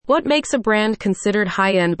What makes a brand considered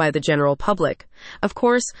high-end by the general public? Of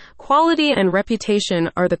course, quality and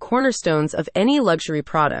reputation are the cornerstones of any luxury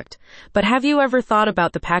product. But have you ever thought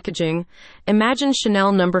about the packaging? Imagine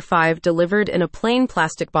Chanel No. 5 delivered in a plain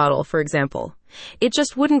plastic bottle, for example. It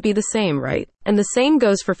just wouldn't be the same, right? And the same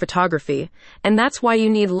goes for photography. And that's why you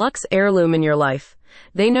need Luxe Heirloom in your life.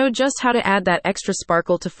 They know just how to add that extra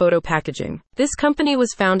sparkle to photo packaging. This company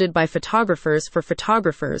was founded by photographers for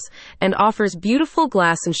photographers and offers beautiful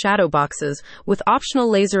glass and shadow boxes with optional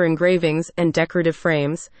laser engravings and decorative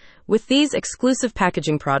frames. With these exclusive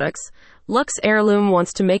packaging products, Luxe Heirloom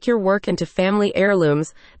wants to make your work into family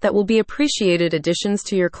heirlooms that will be appreciated additions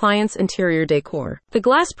to your client's interior decor. The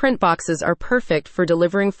glass print boxes are perfect for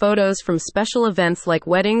delivering photos from special events like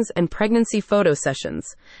weddings and pregnancy photo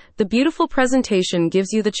sessions. The beautiful presentation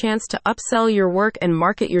gives you the chance to upsell your work and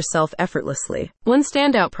market yourself effortlessly. One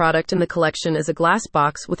standout product in the collection is a glass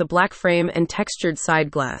box with a black frame and textured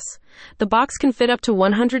side glass. The box can fit up to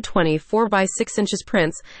 120 4 by 6 inches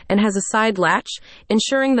prints and has a side latch,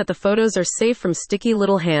 ensuring that the photos are safe from sticky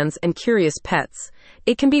little hands and curious pets.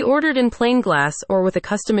 It can be ordered in plain glass or with a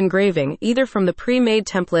custom engraving, either from the pre-made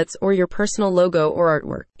templates or your personal logo or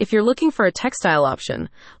artwork. If you're looking for a textile option,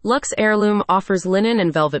 Luxe Heirloom offers linen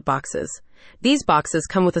and velvet boxes. These boxes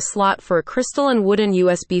come with a slot for a crystal and wooden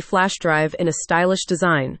USB flash drive in a stylish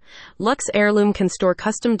design. Luxe Heirloom can store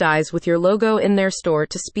custom dies with your logo in their store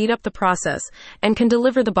to speed up the process and can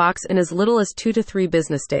deliver the box in as little as 2 to 3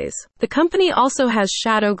 business days. The company also has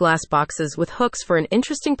shadow glass boxes with hooks for an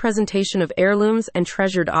interesting presentation of heirlooms and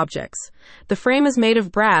treasured objects. The frame is made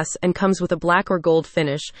of brass and comes with a black or gold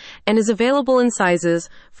finish and is available in sizes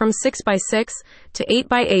from 6 by 6 to 8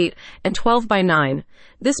 by 8 and 12 by 9.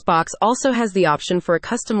 This box also has the option for a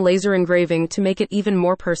custom laser engraving to make it even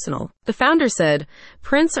more personal. The founder said,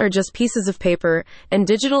 "Prints are just pieces of paper, and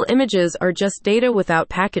digital images are just data without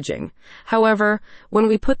packaging. However, when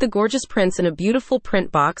we put the gorgeous prints in a beautiful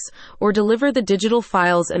print box or deliver the digital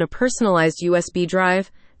files in a personalized USB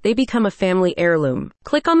drive, they become a family heirloom."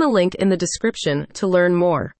 Click on the link in the description to learn more.